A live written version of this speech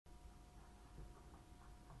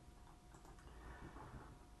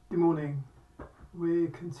morning. We're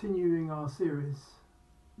continuing our series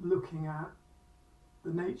looking at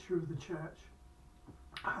the nature of the church,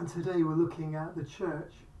 and today we're looking at the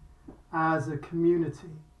church as a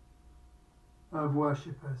community of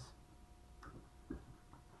worshippers.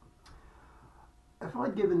 If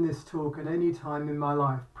I'd given this talk at any time in my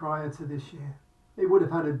life prior to this year, it would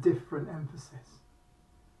have had a different emphasis.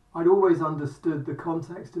 I'd always understood the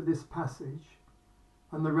context of this passage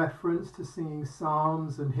and the reference to singing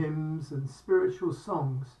psalms and hymns and spiritual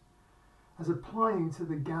songs as applying to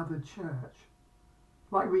the gathered church,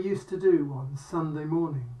 like we used to do on Sunday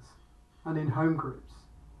mornings and in home groups.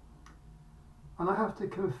 And I have to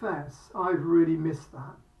confess, I've really missed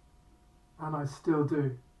that, and I still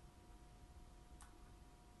do.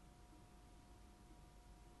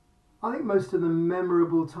 I think most of the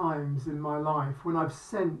memorable times in my life when I've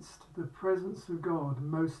sensed the presence of God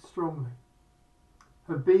most strongly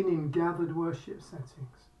have been in gathered worship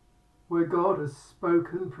settings where God has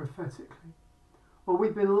spoken prophetically, or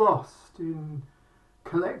we've been lost in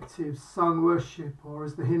collective sung worship, or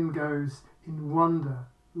as the hymn goes, in wonder,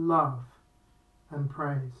 love and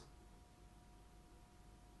praise.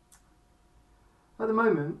 At the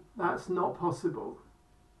moment, that's not possible.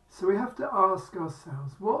 So we have to ask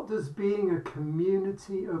ourselves, what does being a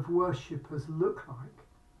community of worshippers look like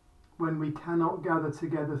when we cannot gather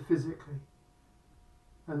together physically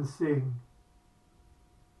and sing?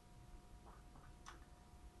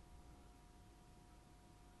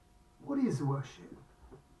 What is worship?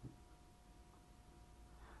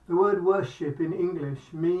 The word worship in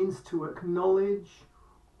English means to acknowledge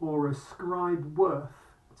or ascribe worth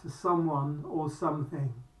to someone or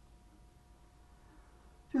something.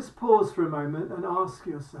 Just pause for a moment and ask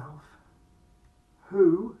yourself,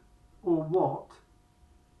 who or what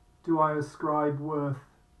do I ascribe worth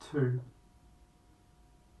to?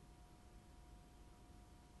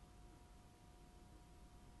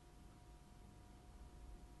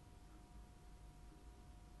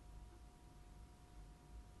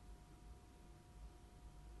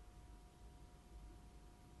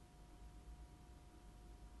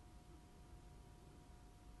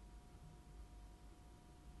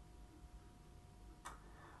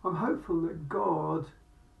 I'm hopeful that God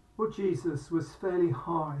or Jesus was fairly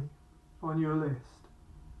high on your list.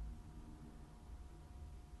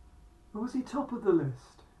 Or was he top of the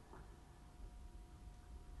list?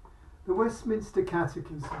 The Westminster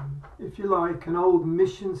Catechism, if you like, an old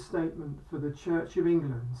mission statement for the Church of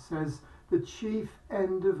England, says the chief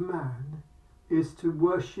end of man is to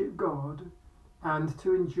worship God and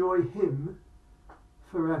to enjoy him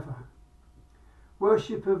forever.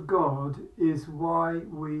 Worship of God is why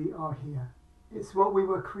we are here. It's what we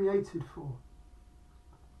were created for.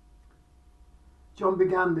 John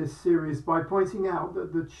began this series by pointing out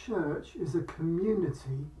that the church is a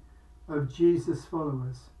community of Jesus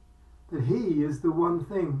followers, that he is the one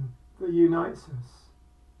thing that unites us.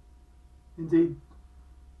 Indeed,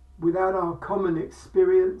 without our common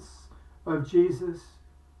experience of Jesus,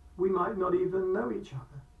 we might not even know each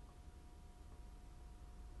other.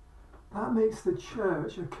 That makes the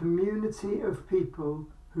church a community of people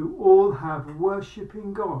who all have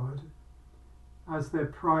worshipping God as their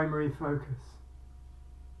primary focus.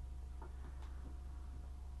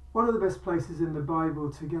 One of the best places in the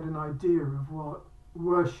Bible to get an idea of what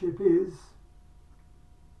worship is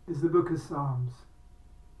the book of Psalms,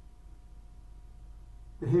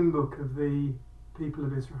 the hymn book of the people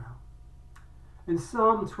of Israel. In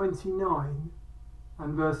Psalm 29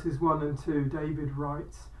 and verses 1 and 2, David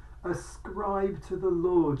writes, "Ascribe to the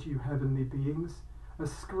Lord, you heavenly beings.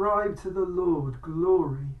 Ascribe to the Lord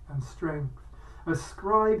glory and strength.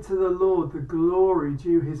 Ascribe to the Lord the glory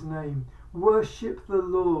due his name. Worship the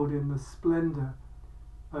Lord in the splendor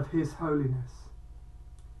of his holiness."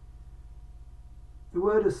 The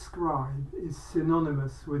word ascribe is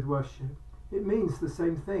synonymous with worship. It means the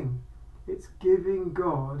same thing. It's giving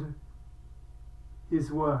God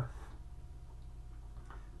his worth.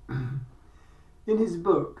 In his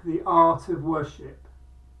book, The Art of Worship,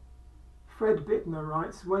 Fred Bittner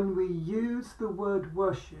writes, when we use the word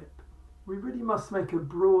worship, we really must make a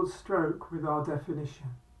broad stroke with our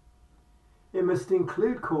definition. It must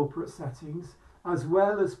include corporate settings as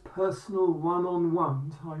well as personal one-on-one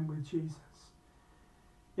time with Jesus.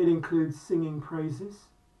 It includes singing praises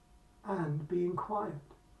and being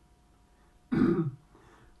quiet.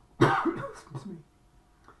 Excuse me.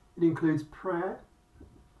 It includes prayer,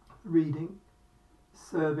 reading,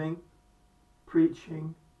 serving,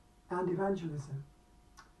 preaching, and evangelism.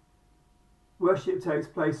 Worship takes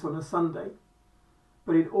place on a Sunday,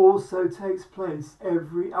 but it also takes place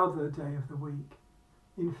every other day of the week.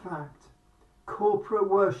 In fact, Corporate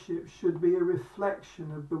worship should be a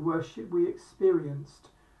reflection of the worship we experienced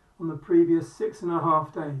on the previous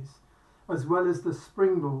 6.5 days, as well as the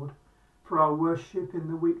springboard for our worship in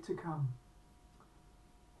the week to come.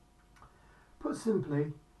 Put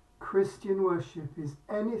simply, Christian worship is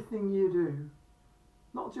anything you do,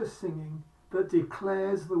 not just singing, that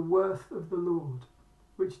declares the worth of the Lord,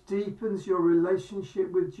 which deepens your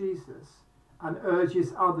relationship with Jesus and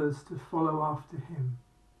urges others to follow after him.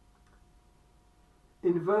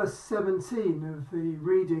 In verse 17 of the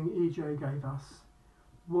reading EJ gave us,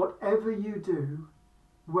 whatever you do,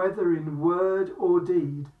 whether in word or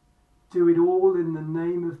deed, do it all in the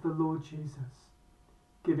name of the Lord Jesus,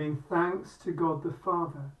 giving thanks to God the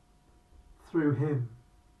Father through him.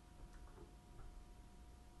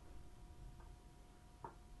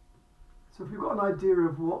 So if we've got an idea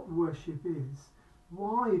of what worship is,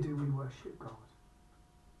 why do we worship God?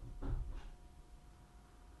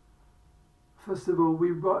 First of all,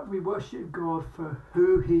 we worship God for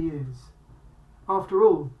who he is. After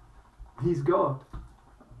all, he's God.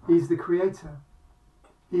 He's the creator.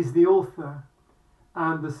 He's the author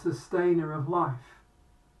and the sustainer of life.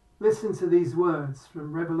 Listen to these words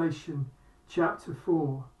from Revelation chapter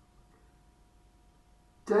 4.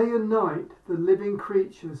 Day and night the living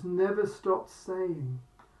creatures never stop saying,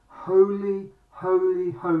 Holy,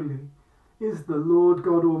 holy, holy is the Lord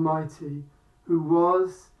God Almighty, who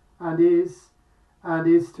was and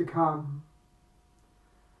is to come.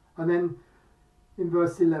 And then in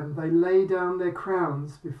verse 11, they lay down their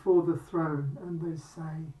crowns before the throne and they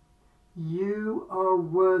say, You are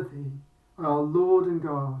worthy, our Lord and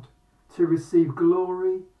God, to receive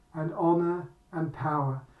glory and honour and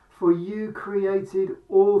power. For you created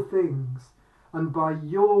all things, and by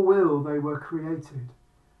your will they were created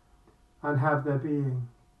and have their being.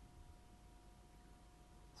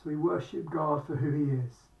 So we worship God for who he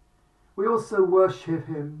is. We also worship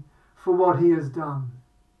him for what he has done.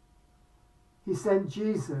 He sent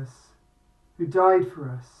Jesus, who died for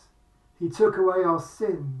us. He took away our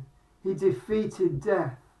sin. He defeated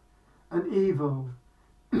death and evil.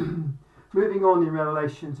 Moving on in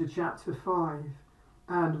Revelation to chapter 5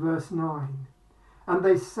 and verse 9. And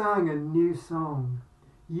they sang a new song.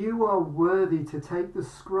 You are worthy to take the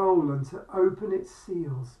scroll and to open its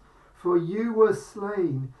seals. For you were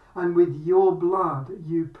slain, and with your blood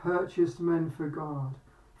you purchased men for God,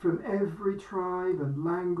 from every tribe and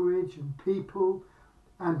language and people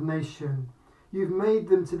and nation. You've made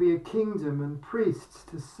them to be a kingdom and priests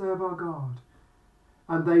to serve our God,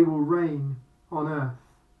 and they will reign on earth.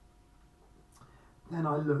 Then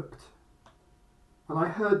I looked, and I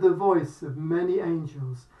heard the voice of many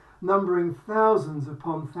angels, numbering thousands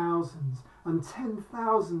upon thousands, and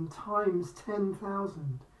 10,000 times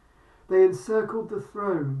 10,000. They encircled the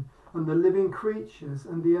throne and the living creatures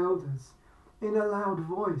and the elders. In a loud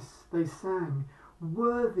voice they sang,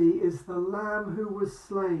 Worthy is the Lamb who was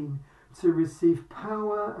slain to receive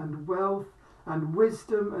power and wealth and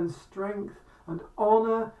wisdom and strength and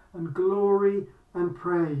honour and glory and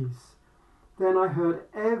praise. Then I heard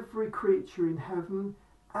every creature in heaven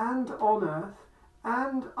and on earth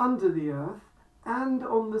and under the earth and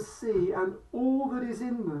on the sea and all that is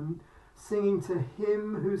in them, singing to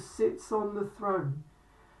him who sits on the throne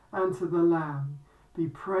and to the Lamb, be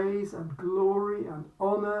praise and glory and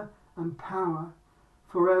honour and power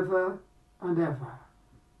forever and ever.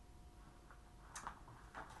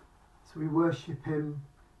 So we worship him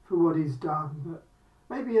for what he's done. But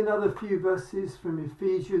maybe another few verses from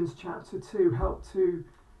Ephesians chapter 2 help to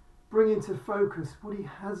bring into focus what he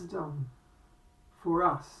has done for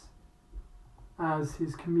us as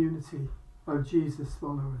his community of Jesus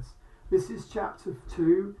followers. This is chapter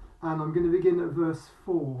 2, and I'm going to begin at verse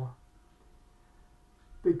 4.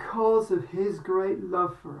 Because of his great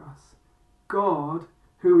love for us, God,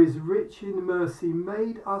 who is rich in mercy,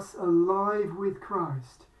 made us alive with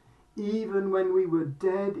Christ, even when we were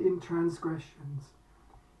dead in transgressions.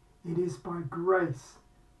 It is by grace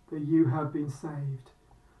that you have been saved.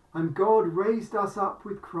 And God raised us up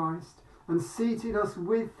with Christ and seated us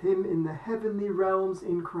with him in the heavenly realms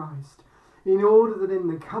in Christ, in order that in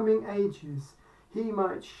the coming ages he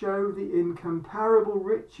might show the incomparable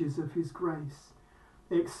riches of his grace,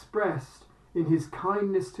 expressed in his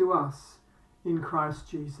kindness to us in Christ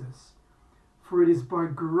Jesus. For it is by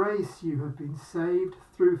grace you have been saved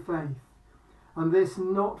through faith, and this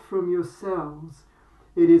not from yourselves,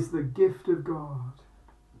 it is the gift of God.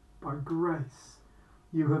 By grace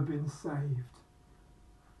you have been saved.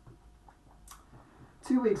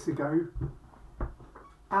 2 weeks ago,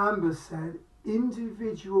 Amber said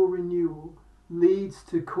individual renewal leads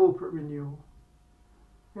to corporate renewal.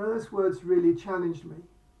 You know, those words really challenged me.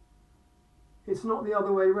 It's not the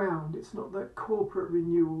other way round. It's not that corporate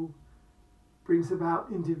renewal brings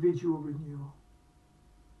about individual renewal.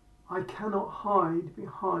 I cannot hide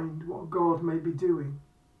behind what God may be doing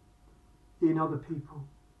in other people.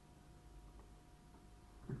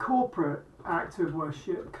 The corporate act of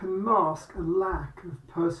worship can mask a lack of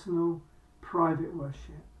personal, private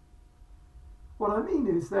worship. What I mean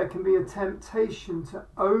is there can be a temptation to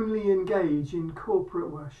only engage in corporate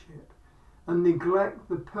worship and neglect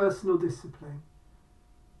the personal discipline.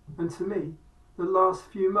 And to me, the last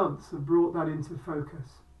few months have brought that into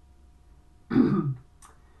focus.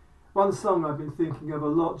 One song I've been thinking of a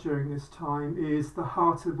lot during this time is The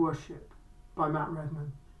Heart of Worship by Matt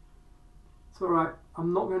Redman. It's alright,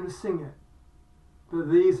 I'm not going to sing it, but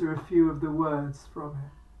these are a few of the words from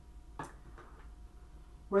it.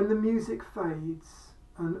 When the music fades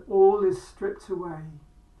and all is stripped away,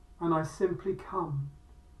 and I simply come,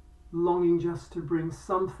 longing just to bring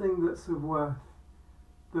something that's of worth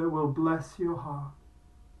that will bless your heart.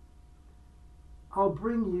 I'll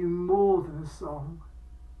bring you more than a song,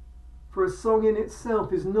 for a song in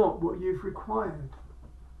itself is not what you've required.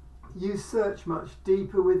 You search much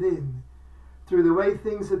deeper within. Through the way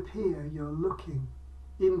things appear, you're looking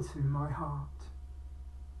into my heart.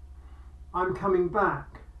 I'm coming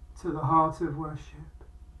back to the heart of worship,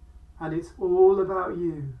 and it's all about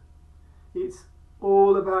you. It's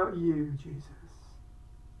all about you, Jesus.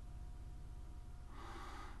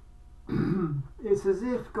 It's as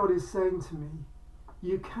if God is saying to me,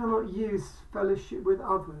 you cannot use fellowship with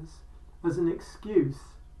others as an excuse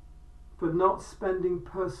for not spending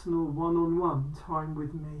personal one-on-one time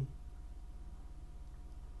with me.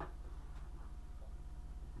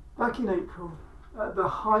 Back in April, at the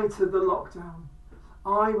height of the lockdown,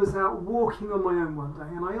 I was out walking on my own one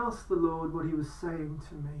day and I asked the Lord what he was saying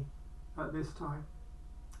to me at this time.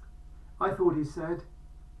 I thought he said,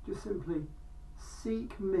 just simply,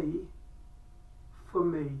 seek me for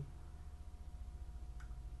me.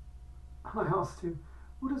 I asked him,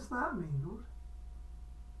 what does that mean, Lord?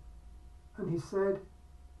 And he said,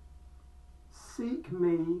 seek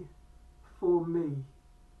me for me.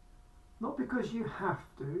 Not because you have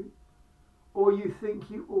to, or you think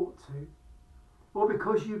you ought to, or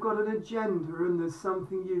because you've got an agenda and there's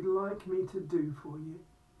something you'd like me to do for you.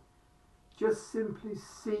 Just simply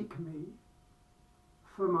seek me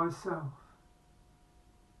for myself.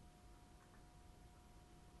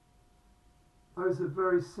 Those are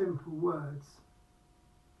very simple words.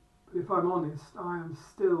 But if I'm honest, I am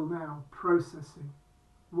still now processing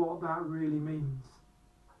what that really means.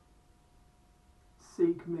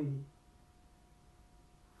 Seek me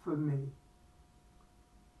for me.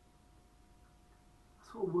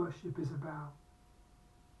 That's what worship is about.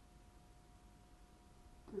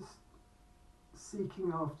 Just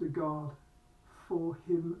seeking after God for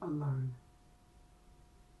him alone.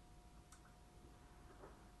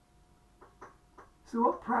 So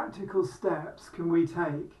what practical steps can we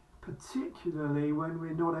take, particularly when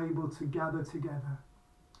we're not able to gather together,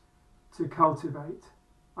 to cultivate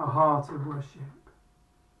a heart of worship?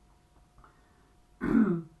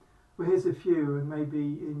 Well, here's a few, and maybe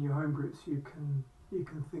in your home groups you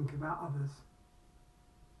can think about others.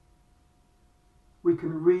 We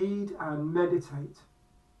can read and meditate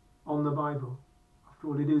on the Bible. After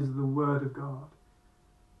all, it is the Word of God.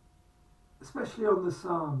 Especially on the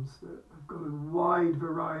Psalms that have got a wide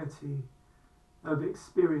variety of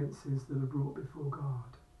experiences that are brought before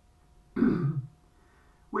God.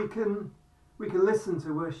 we can listen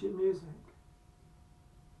to worship music.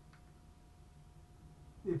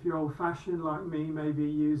 If you're old-fashioned like me, maybe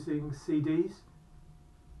using CDs,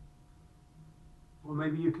 or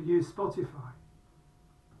maybe you could use Spotify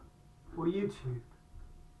or YouTube.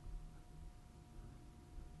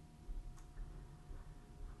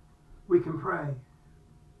 We can pray.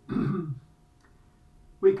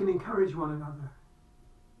 We can encourage one another.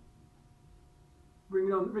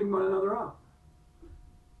 Ring one another up. We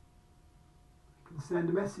can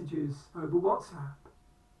send messages over WhatsApp.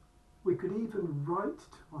 We could even write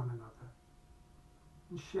to one another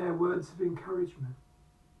and share words of encouragement.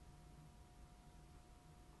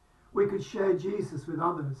 We could share Jesus with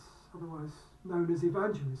others, otherwise known as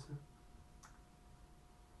evangelism.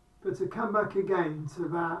 But to come back again to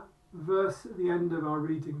that verse at the end of our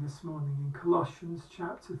reading this morning in Colossians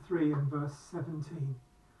chapter 3 and verse 17.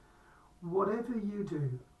 Whatever you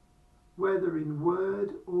do, whether in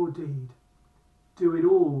word or deed, do it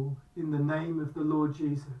all in the name of the Lord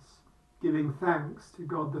Jesus, giving thanks to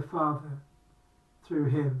God the Father through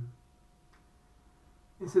him.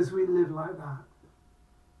 It's as we live like that,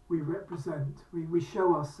 we represent, we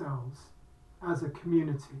show ourselves as a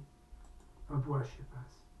community of worshippers.